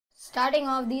starting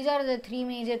off, these are the three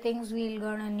major things we're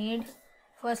gonna need.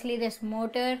 Firstly, this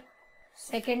motor,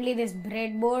 secondly, this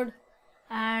breadboard,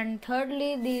 and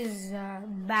thirdly, these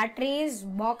batteries,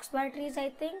 box batteries, I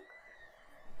think.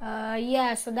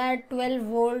 Yeah, so that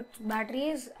 12-volt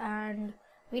batteries, and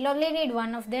we'll only need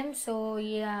one of them. So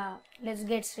yeah, let's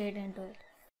get straight into it.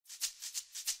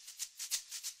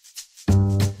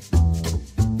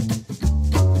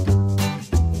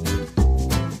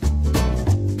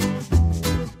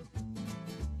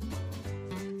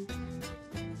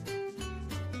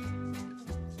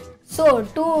 So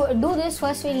to do this,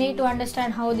 first we need to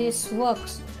understand how this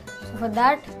works. So for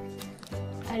that,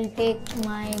 I'll take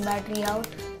my battery out.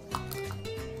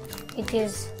 It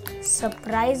is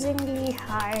surprisingly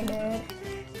harder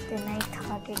than I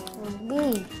thought it would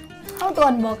be. How to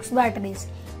unbox batteries?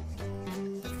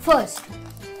 First,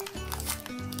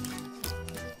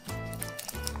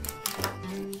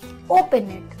 open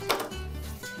it.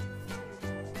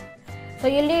 So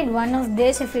you'll need one of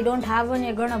this. If you don't have one,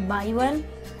 you're gonna buy one.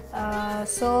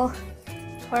 So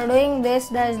for doing this,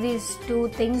 there's these two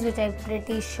things which I'm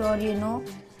pretty sure you know.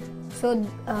 So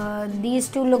these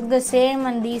two look the same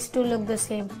and these two look the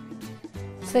same.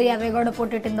 So yeah, we're gonna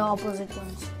put it in the opposite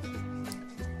ones,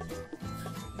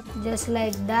 just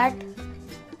like that,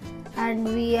 and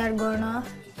we are gonna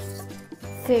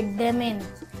fit them in.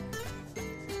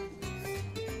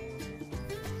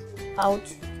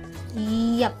 Ouch.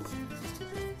 Yep.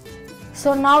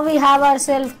 So now we have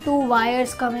ourselves two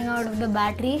wires coming out of the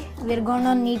battery. We're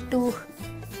gonna need to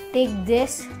take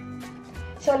this.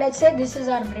 So let's say this is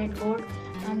our breadboard,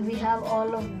 and we have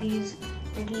all of these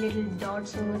little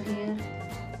dots over here,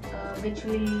 which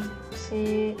will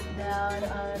say they are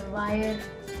our wire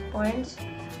points.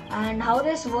 And how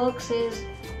this works is,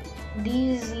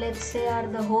 these, let's say, are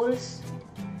the holes,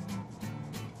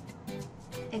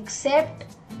 except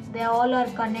they all are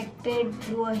connected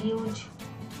through a huge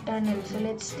tunnel. So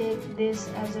let's take this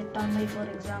as a tunnel, for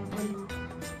example.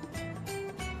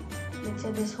 Let's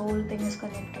say this whole thing is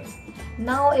connected.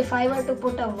 Now if I were to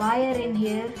put a wire in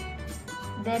here,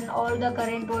 then all the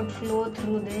current would flow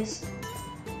through this,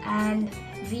 and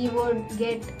we would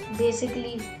get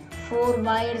basically 4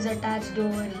 wires attached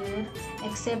over here,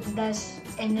 except there's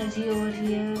energy over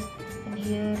here and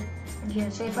here and here.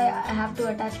 So if I have to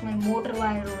attach my motor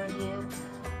wire over here,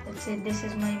 let's say this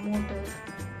is my motor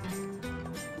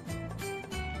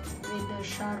with the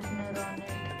sharpener on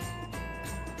it.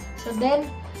 So then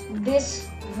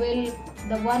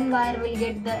the one wire will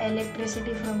get the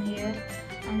electricity from here,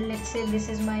 and let's say this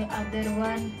is my other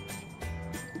one,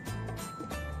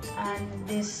 and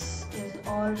this is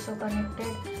also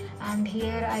connected, and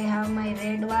here I have my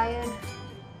red wire,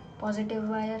 positive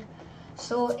wire.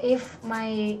 So if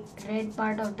my red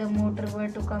part of the motor were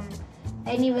to come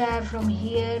anywhere from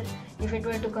here, if it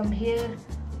were to come here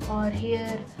or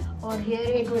here or here,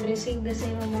 it would receive the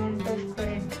same amount of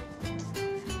current.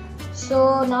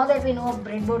 So now that we know of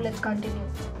breadboard, let's continue.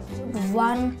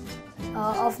 One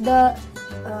of the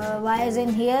wires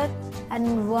in here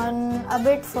and one a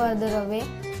bit further away.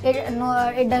 It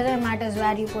doesn't matter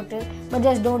where you put it, but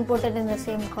just don't put it in the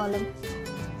same column.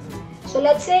 So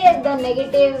let's say the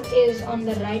negative is on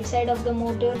the right side of the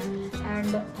motor,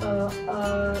 and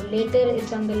later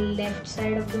it's on the left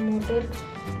side of the motor,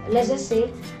 let's just say,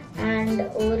 and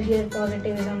over here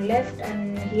positive is on left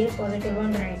and here positive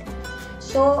on right.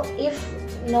 So if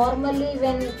normally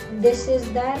when this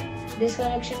is there, this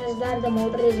connection is there, the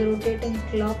motor is rotating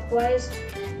clockwise,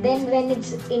 then when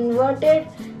it's inverted,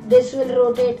 this will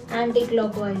rotate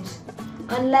anti-clockwise.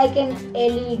 Unlike an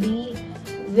LED,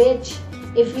 which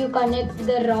if you connect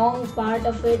the wrong part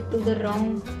of it to the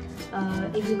wrong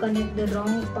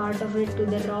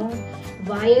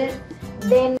wire,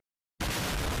 then.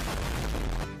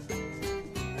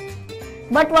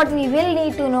 But what we will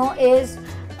need to know is,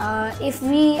 if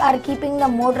we are keeping the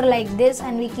motor like this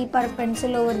and we keep our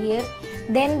pencil over here,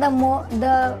 then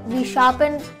we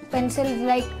sharpen pencil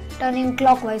like turning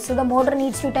clockwise. So the motor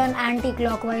needs to turn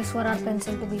anti-clockwise for our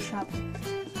pencil to be sharpened.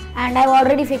 And I've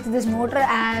already fixed this motor,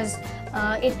 as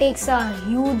it takes a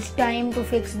huge time to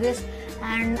fix this,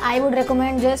 and I would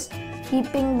recommend just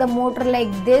keeping the motor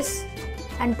like this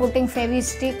and putting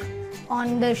Fevi-stick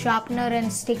on the sharpener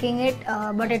and sticking it,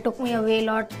 but it took me a way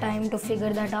lot time to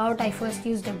figure that out. I first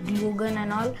used a glue gun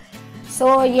and all.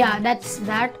 So yeah, that's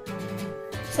that.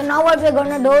 So now what we're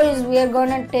gonna do is we are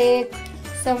gonna take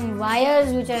some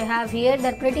wires which I have here.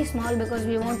 They're pretty small because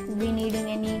we won't be needing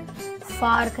any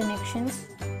far connections.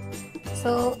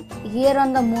 So here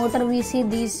on the motor we see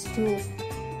these two.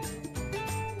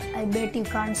 I bet you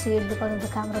can't see it because of the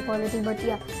camera quality, but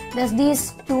yeah, there's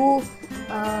these two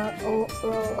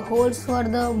holes for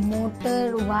the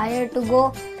motor wire to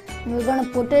go. We're gonna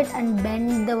put it and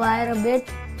bend the wire a bit.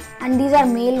 And these are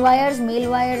male wires. Male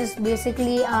wires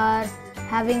basically are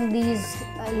having these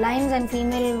lines, and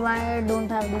female wire don't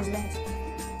have these lines.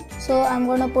 So I'm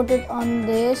gonna put it on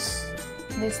this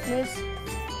place,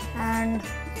 and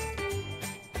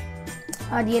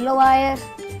our yellow wire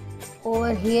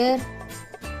over here.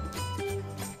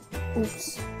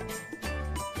 Oops.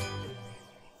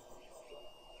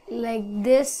 Like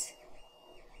this.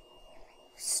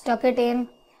 Stuck it in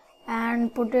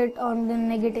and put it on the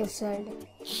negative side.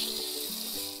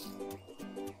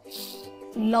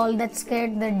 Lol, that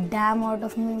scared the damn out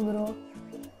of me, bro.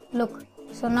 Look,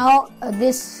 so now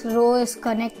this row is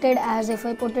connected as if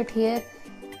I put it here.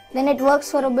 Then it works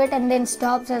for a bit and then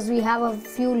stops as we have a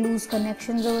few loose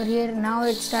connections over here. Now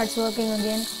it starts working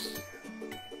again.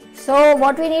 So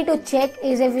what we need to check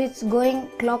is if it's going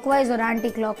clockwise or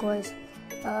anti-clockwise.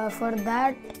 For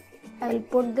that, I'll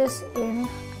put this in,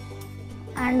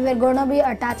 and we're gonna be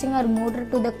attaching our motor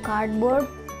to the cardboard.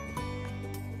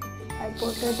 I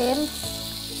put it in.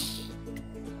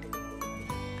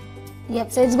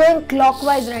 Yep, so it's going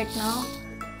clockwise right now.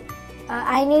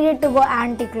 I need it to go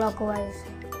anti-clockwise.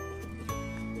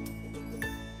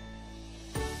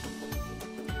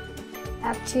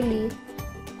 Actually,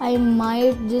 I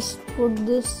might just put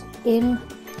this in,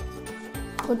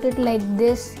 put it like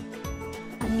this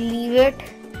and leave it.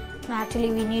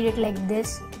 Actually, we need it like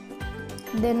this.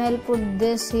 Then I'll put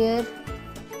this here.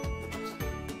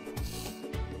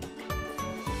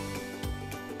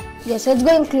 Yes, so it's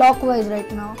going clockwise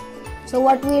right now. So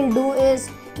what we'll do is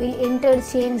we'll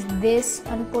interchange this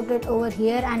and put it over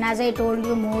here, and as I told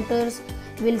you, motors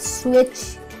will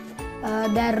switch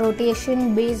their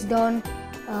rotation based on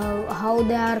how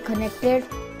they are connected.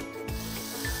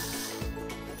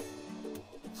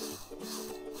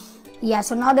 Yeah,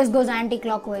 so now this goes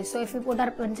anti-clockwise. So if we put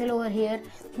our pencil over here,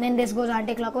 then this goes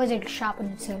anti-clockwise, it will sharpen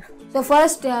itself. So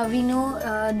first we know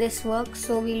this works,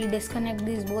 so we'll disconnect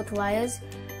these both wires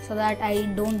so that I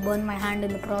don't burn my hand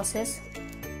in the process.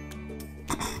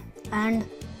 And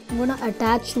I'm gonna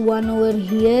attach one over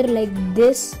here like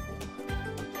this.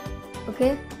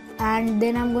 Okay, and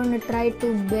then I'm gonna try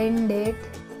to bend it.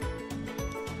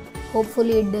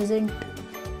 Hopefully it doesn't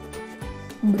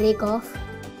break off.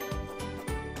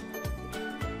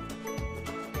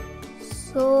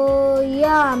 So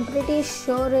yeah, I'm pretty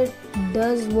sure it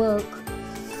does work.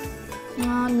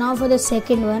 Now for the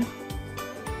second one.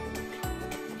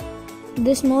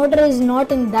 This motor is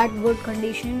not in that good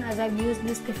condition as I've used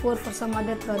this before for some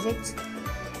other projects.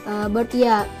 But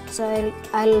yeah, so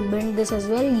I'll bend this as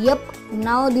well. Yep,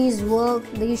 now these work.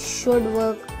 These should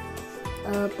work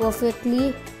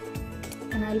perfectly.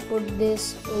 And I'll put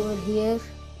this over here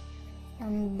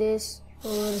and this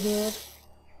over here.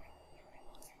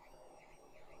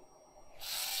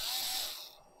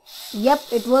 Yep,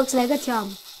 it works like a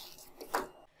charm.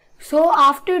 So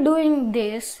after doing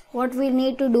this, what we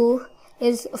need to do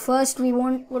is first we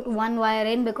won't put one wire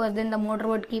in because then the motor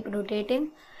would keep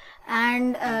rotating.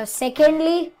 And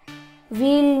secondly,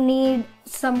 we'll need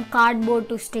some cardboard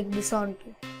to stick this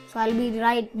onto. So I'll be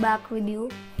right back with you.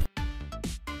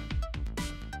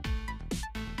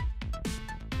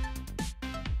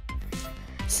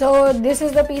 So this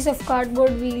is the piece of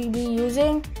cardboard we'll be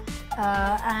using,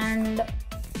 and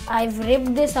I've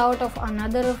ripped this out of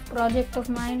another project of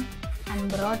mine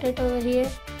and brought it over here.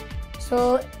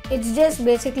 So it's just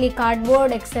basically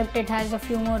cardboard, except it has a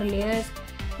few more layers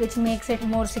which makes it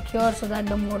more secure so that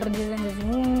the motor doesn't just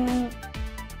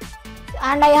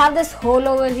and I have this hole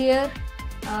over here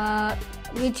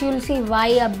which you'll see why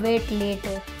a bit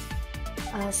later.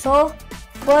 So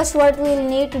first what we'll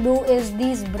need to do is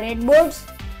these breadboards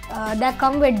that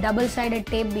come with double-sided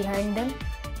tape behind them.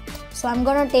 So I'm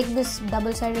gonna take this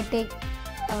double-sided tape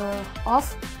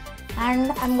off,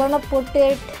 and I'm gonna put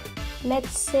it,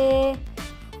 let's say,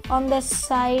 on the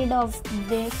side of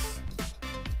this,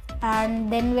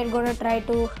 and then we're gonna try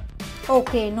to,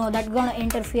 okay, no, that's gonna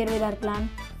interfere with our plan.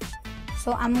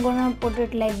 So I'm gonna put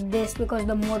it like this because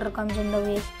the motor comes in the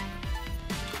way.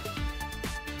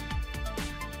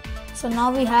 So now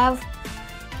we have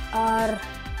our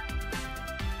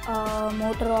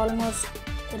motor almost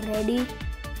ready.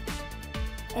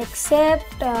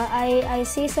 Except I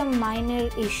see some minor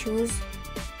issues.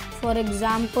 For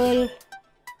example,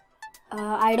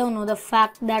 I don't know, the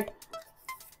fact that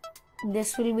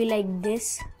this will be like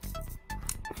this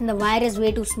and the wire is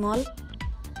way too small.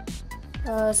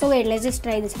 So wait, let's just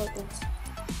try this out once.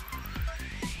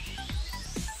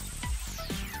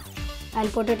 I'll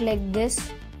put it like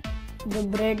this the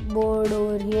breadboard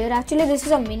over here. Actually, this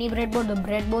is a mini breadboard. The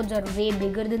breadboards are way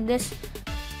bigger than this.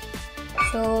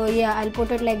 So yeah, I'll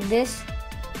put it like this.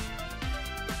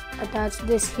 Attach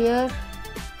this here.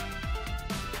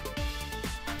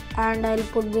 And I'll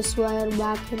put this wire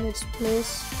back in its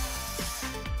place.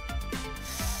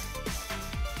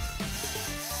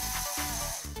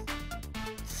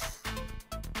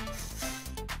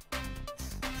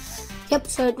 Yep,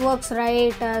 so it works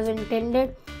right as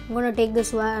intended. I'm gonna take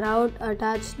this wire out,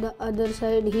 attach the other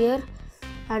side here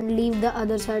and leave the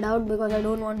other side out because I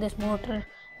don't want this motor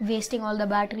wasting all the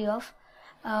battery off.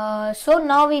 So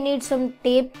now we need some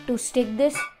tape to stick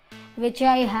this, which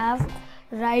I have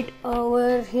right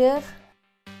over here.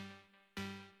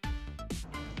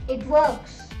 It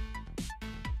works.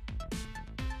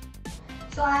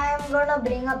 So I am gonna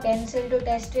bring a pencil to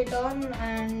test it on,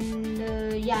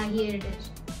 and yeah, here it is.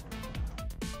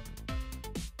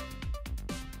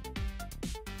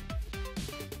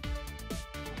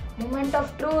 Moment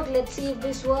of truth, let's see if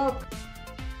this works.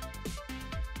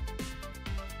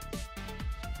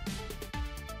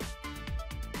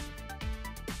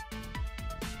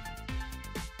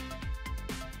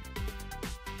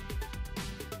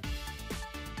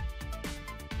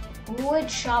 Oh,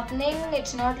 it's sharpening,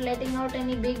 it's not letting out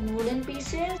any big wooden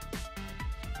pieces.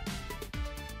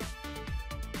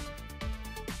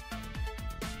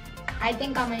 I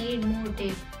think I'm gonna need more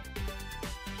tape.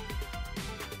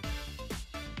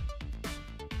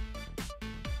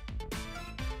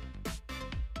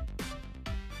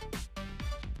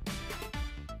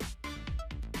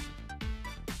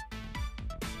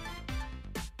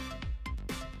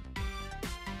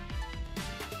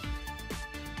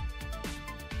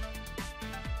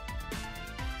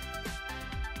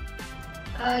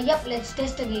 Yep, let's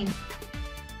test again.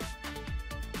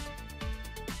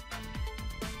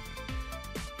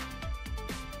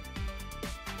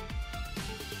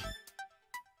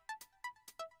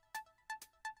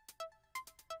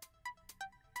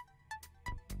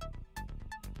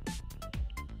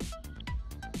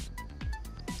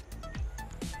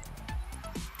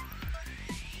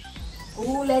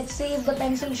 Oh, let's see if the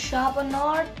pencil is sharp or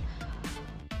not.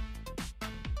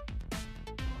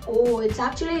 Oh, it's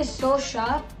actually so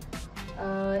sharp.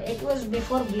 It was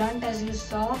before blunt, as you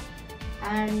saw,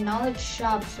 and now it's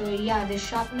sharp. So yeah, the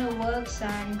sharpener works,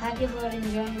 and thank you for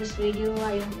enjoying this video.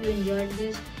 I hope you enjoyed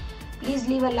this. Please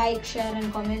leave a like, share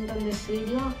and comment on this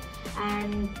video,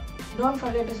 and don't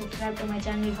forget to subscribe to my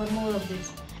channel for more of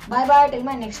this. Bye bye till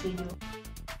my next video.